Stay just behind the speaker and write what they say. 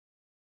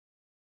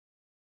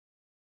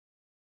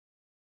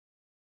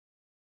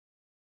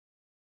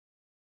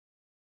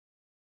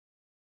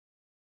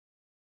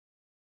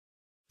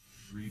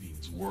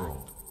Greetings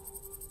world.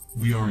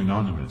 We are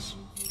anonymous.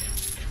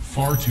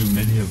 Far too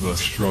many of us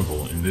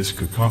struggle in this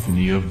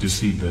cacophony of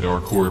deceit that our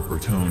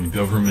corporate-owned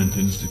government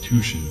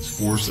institutions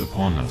force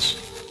upon us.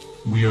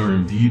 We are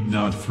indeed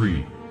not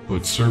free,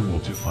 but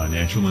servile to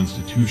financial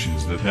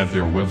institutions that have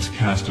their webs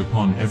cast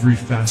upon every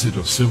facet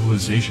of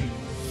civilization.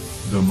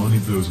 The money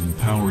those in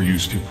power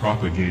use to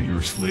propagate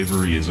your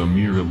slavery is a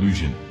mere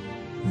illusion.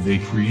 They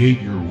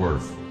create your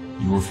worth,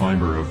 your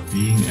fiber of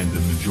being, and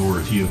the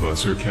majority of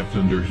us are kept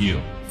under heel.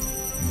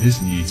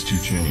 This needs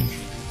to change.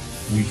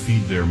 We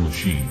feed their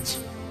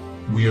machines.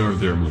 We are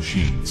their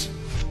machines.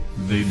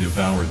 They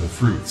devour the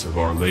fruits of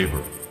our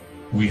labor.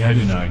 We had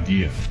an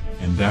idea,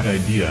 and that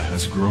idea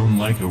has grown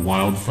like a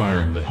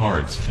wildfire in the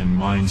hearts and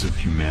minds of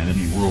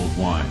humanity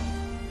worldwide.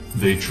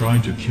 They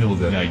tried to kill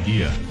that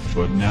idea,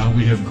 but now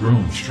we have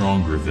grown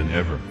stronger than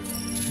ever.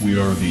 We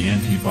are the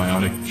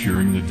antibiotic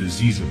curing the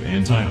disease of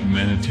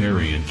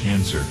anti-humanitarian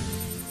cancer.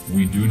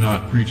 We do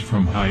not preach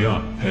from high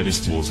up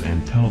pedestals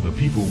and tell the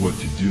people what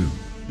to do,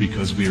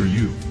 because we are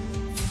you.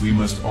 We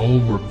must all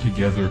work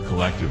together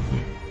collectively.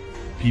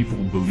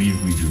 People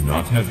believe we do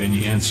not have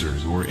any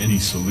answers or any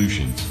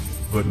solutions,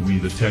 but we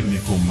the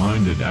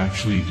technical-minded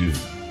actually do.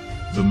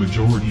 The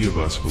majority of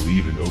us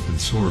believe in open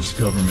source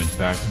government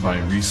backed by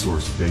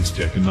resource-based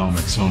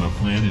economics on a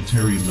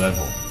planetary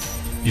level.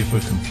 If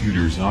a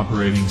computer's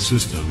operating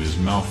system is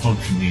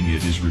malfunctioning,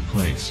 it is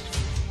replaced.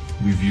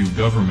 We view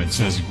governments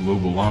as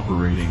global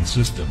operating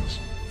systems,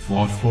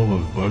 flawed, full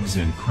of bugs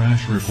and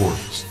crash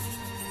reports.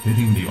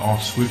 Hitting the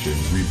off switch and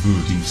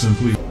rebooting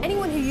simply.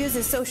 Anyone who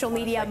uses social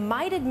media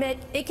might admit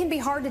it can be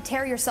hard to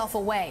tear yourself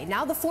away.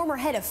 Now the former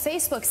head of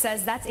Facebook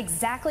says that's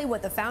exactly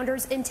what the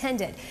founders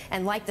intended.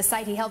 And like the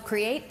site he helped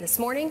create, this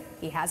morning,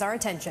 he has our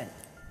attention.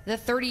 The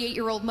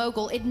 38-year-old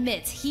mogul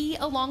admits he,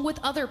 along with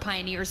other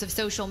pioneers of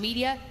social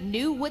media,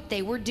 knew what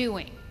they were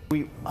doing.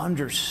 We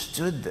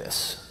understood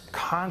this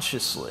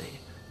consciously,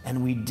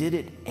 and we did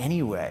it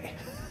anyway.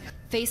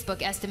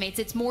 Facebook estimates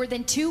its more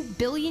than 2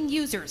 billion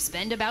users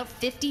spend about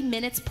 50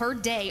 minutes per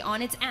day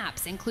on its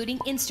apps, including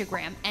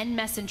Instagram and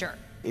Messenger.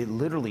 It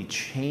literally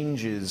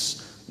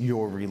changes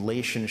your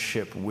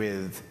relationship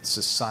with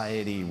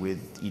society,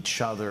 with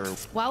each other.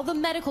 While the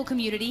medical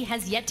community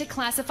has yet to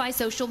classify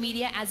social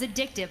media as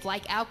addictive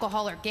like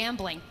alcohol or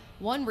gambling,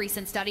 one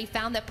recent study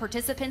found that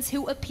participants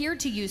who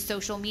appeared to use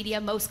social media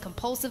most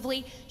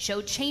compulsively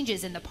showed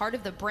changes in the part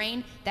of the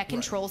brain that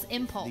controls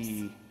impulse.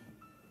 The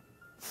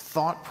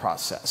thought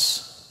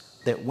process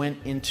that went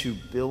into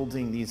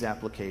building these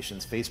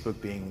applications,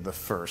 Facebook being the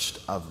first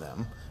of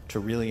them to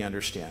really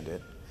understand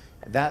it,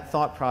 that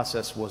thought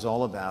process was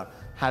all about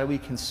how do we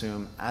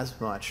consume as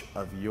much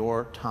of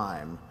your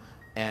time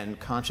and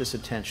conscious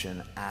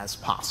attention as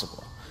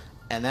possible.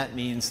 And that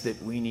means that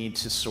we need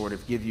to sort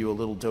of give you a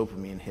little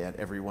dopamine hit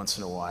every once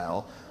in a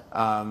while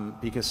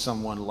because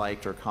someone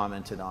liked or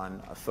commented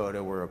on a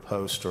photo or a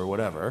post or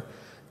whatever.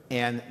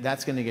 And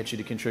that's going to get you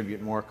to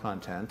contribute more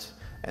content,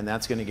 and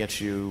that's going to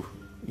get you,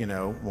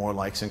 more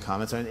likes and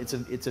comments. I mean,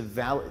 it's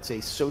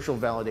a social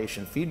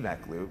validation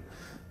feedback loop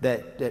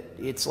that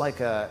it's like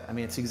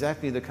it's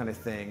exactly the kind of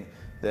thing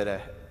that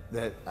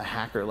a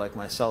hacker like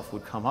myself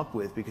would come up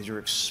with, because you're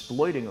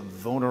exploiting a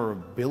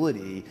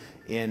vulnerability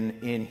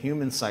in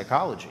human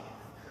psychology.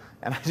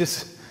 And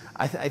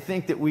I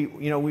think that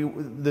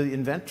the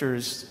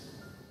inventors,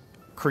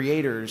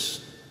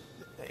 creators,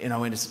 and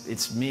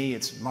it's me,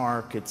 it's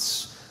Mark,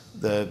 it's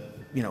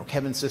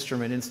Kevin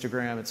Systerman,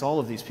 Instagram, it's all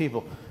of these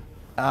people,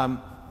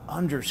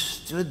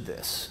 understood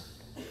this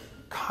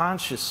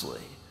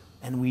consciously,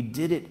 and we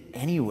did it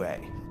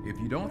anyway. If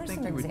you don't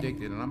think you're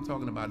addicted, and I'm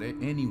talking about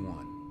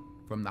anyone,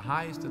 from the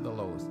highest to the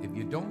lowest, if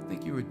you don't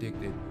think you're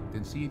addicted,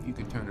 then see if you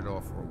can turn it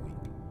off for a week.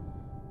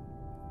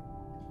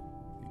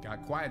 It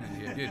got quiet in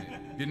here, didn't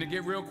it? Didn't it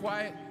get real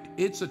quiet?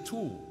 It's a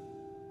tool,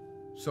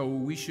 so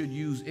we should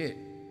use it.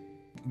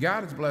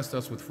 God has blessed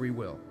us with free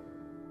will.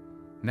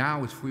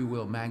 Now it's free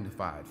will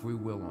magnified, free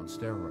will on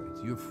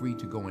steroids. You're free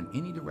to go in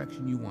any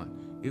direction you want.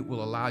 It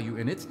will allow you,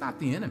 and it's not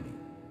the enemy.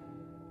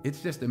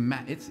 It's just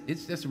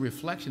a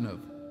reflection of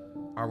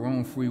our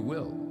own free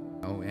will.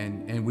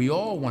 And we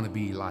all want to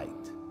be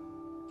liked.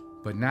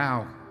 But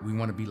now we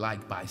want to be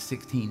liked by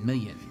 16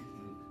 million.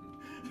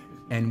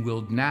 And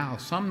will now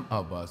some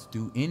of us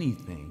do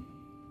anything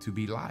to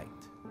be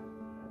liked.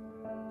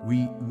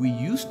 We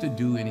used to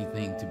do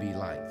anything to be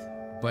liked,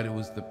 but it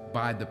was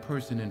by the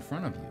person in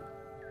front of you.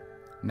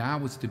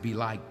 Now it's to be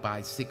liked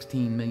by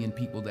 16 million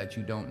people that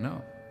you don't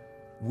know.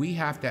 We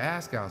have to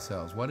ask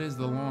ourselves, what is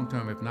the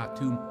long-term, if not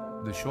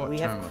the short-term effect? We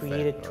have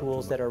created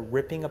tools that are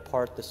ripping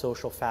apart the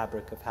social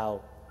fabric of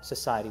how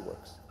society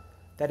works.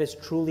 That is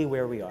truly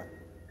where we are.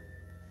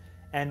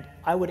 And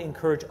I would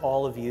encourage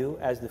all of you,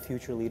 as the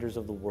future leaders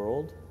of the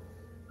world,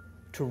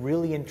 to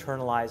really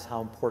internalize how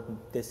important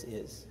this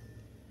is.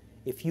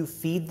 If you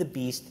feed the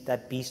beast,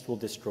 that beast will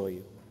destroy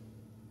you.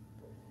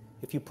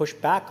 If you push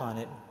back on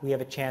it, we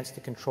have a chance to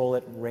control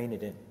it and rein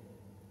it in.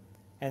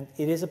 And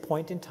it is a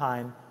point in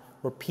time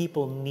where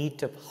people need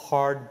to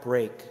hard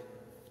break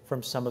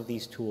from some of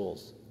these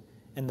tools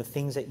and the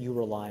things that you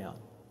rely on.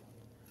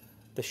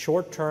 The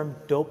short-term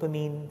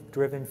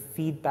dopamine-driven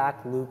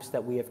feedback loops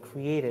that we have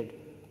created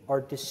are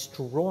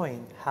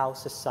destroying how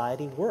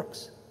society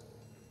works.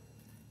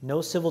 No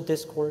civil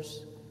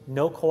discourse,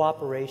 no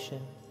cooperation,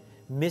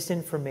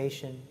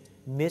 misinformation,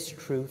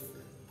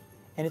 mistruth.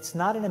 And it's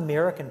not an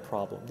American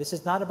problem. This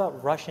is not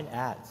about Russian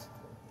ads.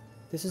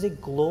 This is a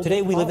global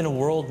Today we live in a problem.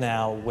 world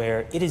now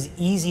where it is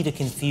easy to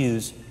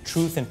confuse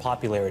truth and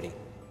popularity.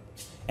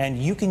 And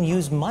you can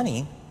use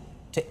money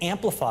to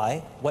amplify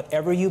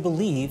whatever you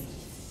believe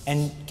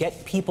and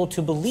get people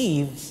to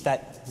believe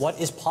that what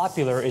is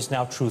popular is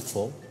now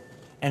truthful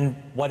and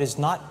what is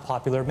not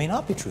popular may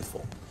not be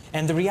truthful.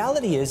 And the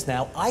reality is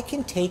now I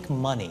can take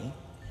money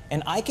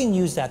and I can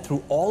use that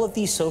through all of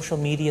these social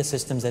media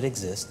systems that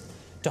exist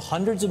to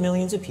hundreds of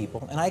millions of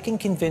people, and I can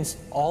convince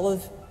all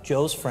of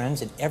Joe's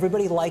friends and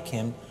everybody like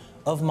him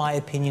of my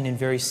opinion in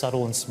very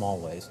subtle and small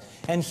ways.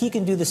 And he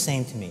can do the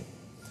same to me.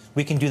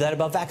 We can do that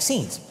about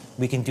vaccines.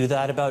 We can do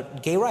that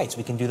about gay rights.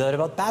 We can do that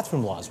about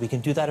bathroom laws. We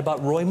can do that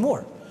about Roy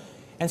Moore.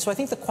 And so I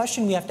think the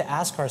question we have to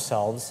ask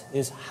ourselves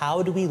is,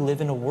 how do we live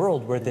in a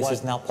world where this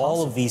is now possible?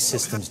 All of these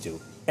systems do,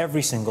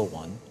 every single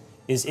one,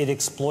 is it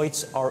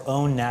exploits our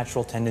own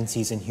natural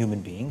tendencies in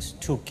human beings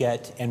to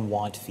get and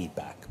want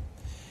feedback.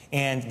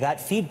 And that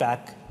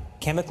feedback,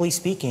 chemically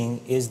speaking,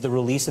 is the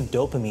release of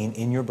dopamine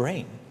in your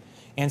brain.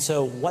 And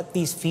so what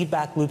these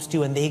feedback loops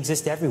do, and they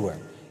exist everywhere,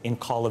 in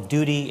Call of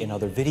Duty, in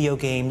other video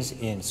games,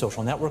 in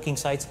social networking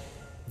sites,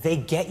 they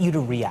get you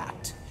to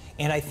react.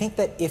 And I think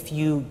that if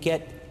you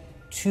get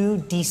too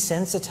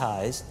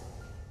desensitized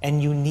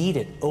and you need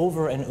it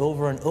over and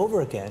over and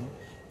over again,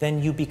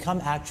 then you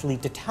become actually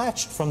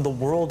detached from the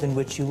world in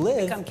which you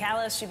live. You become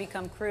callous, you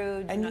become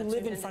crude. And you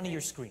live in front of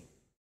your screen.